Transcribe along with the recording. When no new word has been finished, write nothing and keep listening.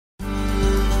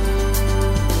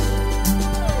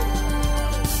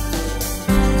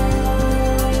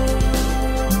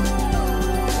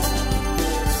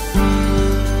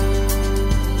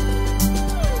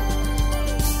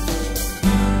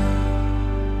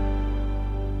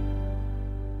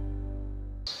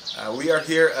We are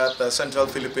here at Central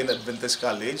Philippine Adventist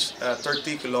College,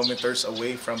 30 kilometers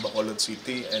away from Bacolod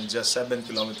City and just 7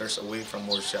 kilometers away from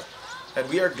Murcia. And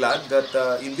we are glad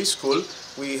that in this school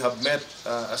we have met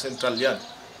a Centralian,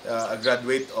 a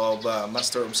graduate of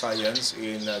Master of Science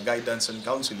in Guidance and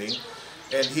Counseling,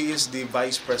 and he is the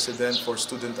Vice President for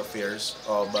Student Affairs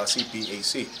of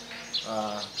CPAC.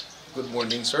 Good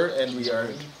morning, sir, and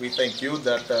we thank you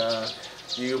that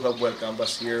you have welcomed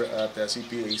us here at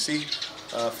CPAC.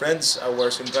 Friends, our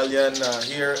Centralian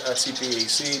here at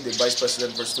CPAC, the Vice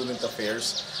President for Student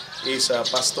Affairs, is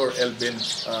Pastor Eldyn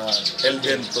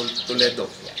Toledo.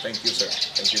 Thank you, sir.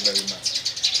 Thank you very much.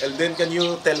 Eldyn, can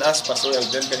you tell us, Pastor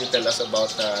Eldyn, can you tell us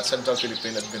about Central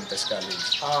Philippine Adventist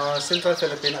College? Central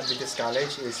Philippine Adventist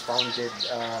College is founded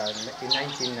in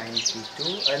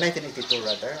 1982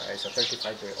 rather. It's a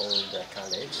 35-year-old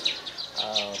college.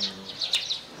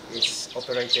 It's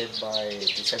operated by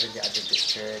the Seventh-day Adventist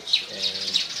Church,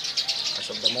 and as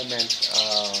of the moment,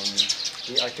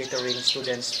 we are catering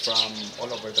students from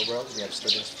all over the world. We have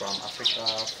students from Africa,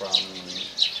 from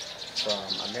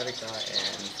America,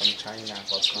 and from China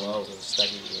who have come to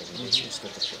study in this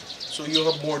institution. So you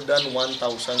have more than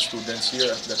 1,000 students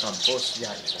here at the campus.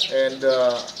 Yeah. And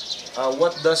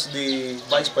what does the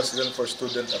Vice President for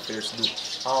Student Affairs do?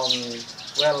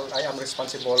 Well, I am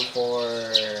responsible for,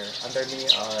 under me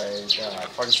are the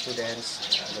foreign students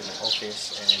under my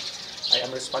office, and I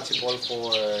am responsible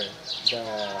for the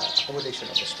accommodation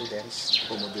of the students.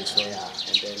 Accommodation. Yeah,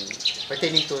 and then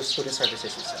pertaining to student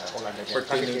services is all under the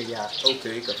cafeteria.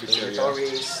 Okay, cafeteria.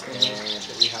 Dormitories, and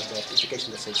we have the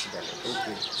education that saves village.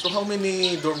 Okay. So how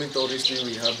many dormitories do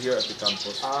we have here at the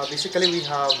campus? Basically, we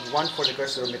have one for the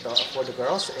girls for the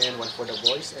girls and one for the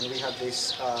boys, and we have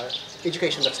this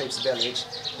education that saves village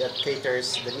that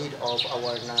caters the need of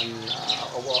our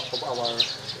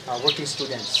working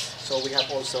students. So we have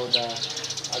also the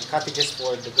cottages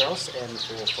for the girls and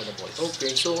for the boys.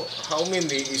 Okay, so how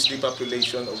many is the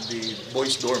population of the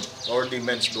boys' dorm or the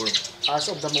men's dorm? As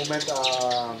of the moment,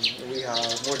 we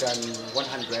have more than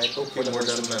 100. Okay, more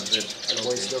than 100. The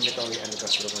boys' dormitory and the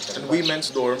girls' dormitory. And women's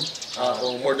dorm,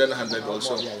 more than 100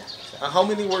 also. How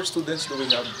many work students do we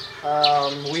have?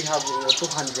 We have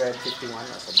 251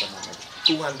 as of the moment.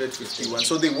 251.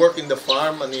 So they work in the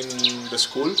farm and in the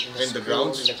school, in the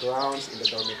grounds? In the grounds, in the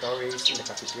dormitories, in the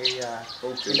cafeteria,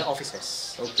 in the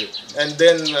offices. Okay. And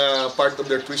then part of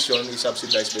their tuition is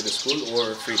subsidized by the school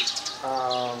or free?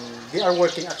 They are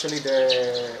working actually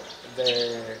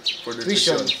for the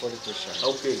tuition. tuition.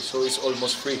 Okay, so it's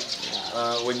almost free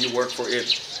when you work for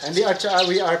it. And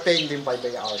we are paying them by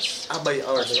hours. By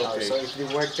hours, okay. So if they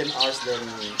work 10 hours, then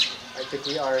I think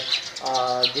we are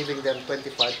giving them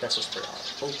 25 pesos per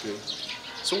hour. Okay.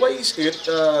 So why is it,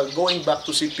 going back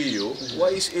to CPU, why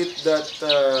is it that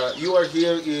you are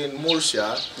here in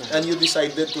Murcia and you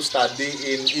decided to study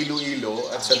in Iloilo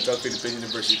at Central Philippine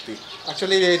University?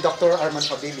 Actually, Dr. Arman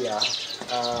Fabilia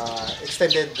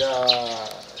extended the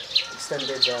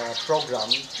program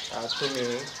to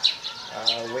me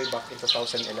way back in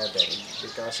 2011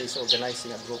 because he's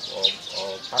organizing a group of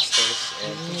pastors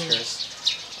and teachers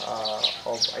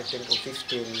of I think of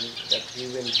 15 that he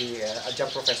will be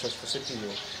adjunct professors for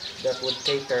CPU that would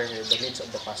cater the needs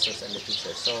of the pastors and the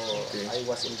teachers. So I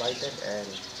was invited and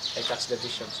I catch the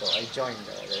vision, so I joined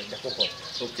the cohort.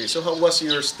 Okay, so how was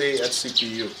your stay at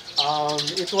CPU?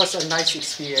 It was a nice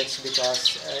experience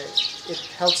because it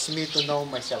helps me to know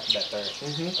myself better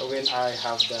when I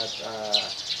have that.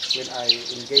 When I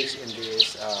engage in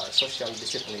this social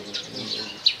discipline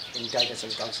in guidance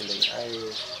and counseling, I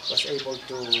was able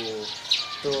to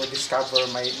discover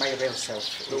my real self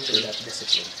into that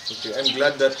discipline. Okay, I'm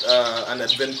glad that an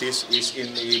Adventist is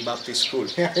in a Baptist school.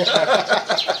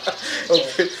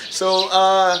 Okay, so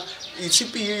in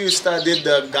CPU you studied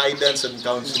guidance and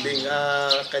counseling.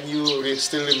 Can you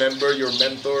still remember your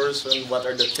mentors and what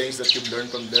are the things that you've learned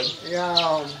from them?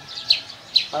 Yeah.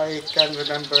 I can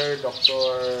remember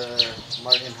Dr.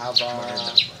 Martin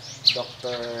Hava,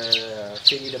 Dr.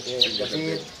 Philly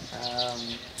David,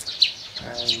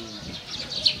 and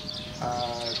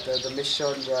the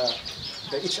mission,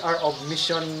 the HR of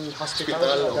Mission Hospital,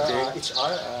 HR, I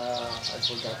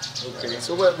forgot. Okay,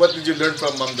 so what did you learn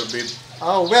from Ma'am David?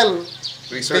 Oh, well,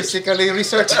 research? Basically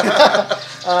research.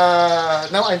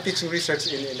 Now I'm teaching research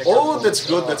in the campus. That's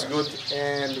good, that's good.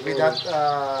 And with that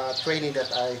training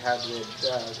that I had with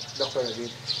Dr.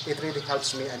 David, it really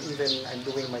helps me, and even I'm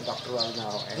doing my doctoral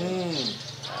now. And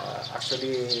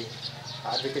actually,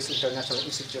 Adventist International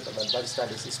Institute of Advanced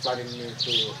Studies is planning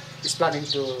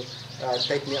to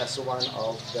take me as one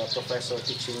of the professor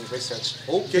teaching research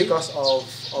because of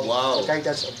the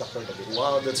guidance of Dr. David.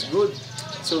 Wow, that's good.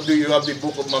 So do you have the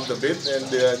book of Ma'am David, and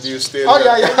do you still? Oh,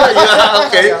 yeah, yeah. Yeah,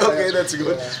 okay, Yeah, okay, yeah. that's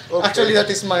good. Yeah. Okay. Actually, that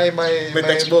is my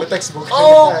textbook. my textbook.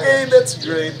 Oh, okay, that's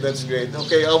great. That's great.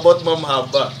 Okay, how about Ma'am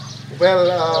Haba?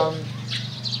 Well,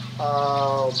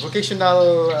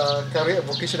 vocational and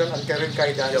career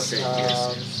guidance. Okay,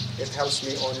 yes, It helps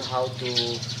me on how to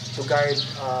guide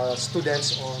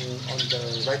students on the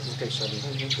right vocation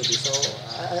to be. So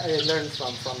I learned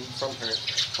from her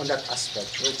on that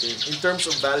aspect. Okay. In terms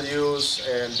of values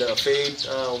and faith,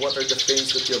 what are the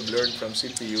things that you have learned from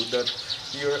CPU that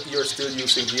you're still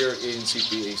using here in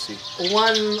CPAC?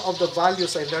 One of the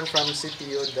values I learned from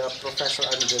CPU, the professor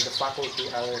and the faculty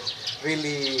are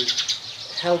really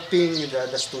helping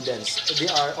the students. They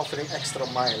are offering extra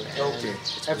mile. And Okay.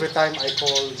 every time I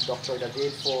call Dr.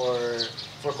 David for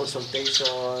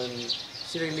consultation,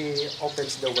 she really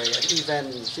opens the way, and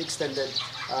even she extended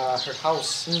her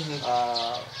house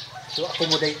to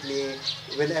accommodate me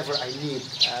whenever I need.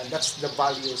 And that's the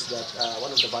values that one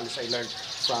of the values I learned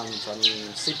from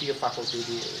CPU faculty.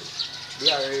 They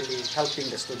are really helping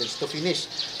the students to finish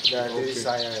the Okay.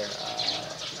 desired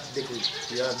degree.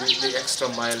 Yeah, the extra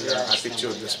mile Yeah,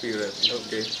 attitude, extra the mile, spirit.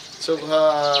 Okay. So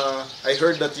I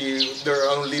heard that there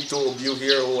are only two of you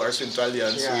here who are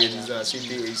Centralians Yeah, in yeah.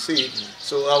 CPAC.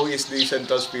 So how is the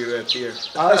central spirit here?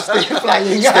 Still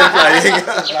flying. Still flying.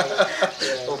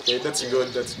 Yeah. Okay, that's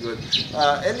good. That's good.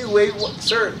 Anyway,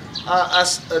 sir,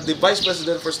 as the Vice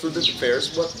President for Student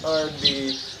Affairs, what are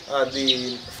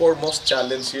the foremost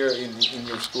challenge here in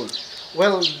your school?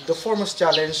 Well, the foremost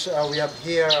challenge we have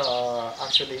here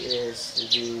actually is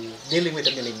the dealing with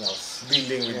the millennials.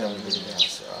 Dealing with Yeah, them.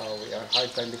 millennials. We are hard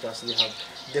time because they have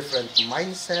different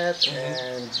mindset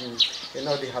and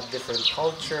they have different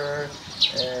culture,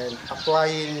 and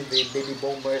applying the baby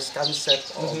boomers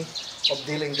concept of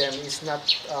dealing them is not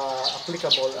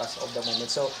applicable as of the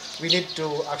moment. So we need to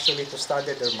actually to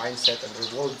study their mindset and their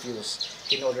worldviews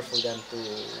in order for them to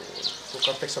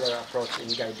contextual approach in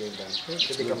guiding them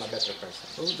to become a better person.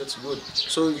 Oh, that's good.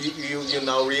 So you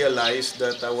now realize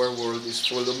that our world is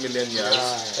full of millennials,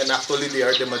 Yeah. and actually they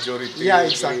are the majority Yeah,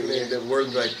 exactly. in the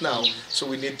world right now. So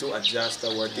we need to adjust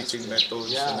our teaching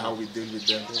methods Yeah. and how we deal with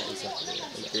them. Yeah, exactly.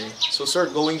 Okay. So sir,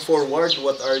 going forward,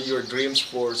 what are your dreams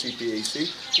for CPAC?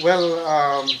 Well,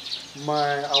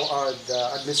 the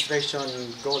administration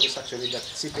goal is actually that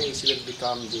CPAC will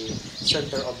become the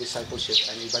center of discipleship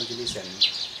and evangelism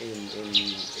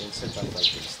in Central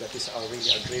Philippines. That is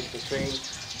really our dream, to train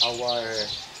our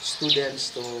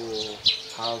students to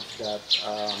have that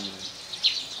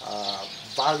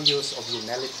values of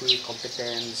humility,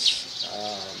 competence,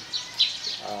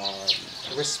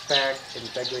 respect,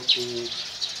 integrity,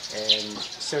 and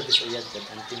service-oriented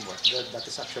and teamwork. That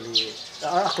is actually,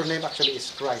 our acronym actually is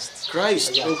CHRIST.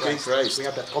 Christ. Yeah, Okay, Christ. We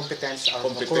have that competence, our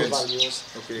core Competence. values,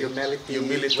 Okay.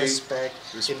 humility, Respect,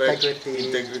 integrity,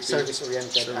 integrity,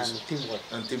 service-oriented, service. and teamwork.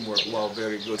 And teamwork. Wow,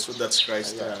 very good. So that's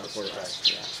Christ Yeah, for that's us.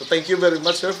 right, yeah. So thank you very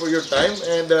much, sir, for your time,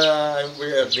 and I'm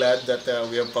very glad that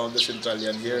we have found the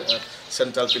Centralian here at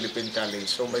Central Philippine College.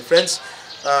 So my friends,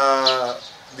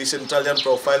 the Centralian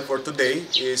profile for today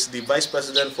is the Vice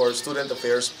President for Student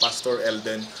Affairs, Pastor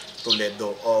Eldyn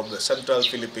Toledo of the Central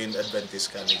Philippine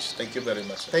Adventist College. Thank you very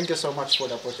much, sir. Thank you so much for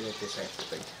the opportunity, sir.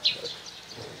 Thank you.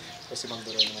 Kasi Ma'am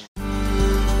Duro naman.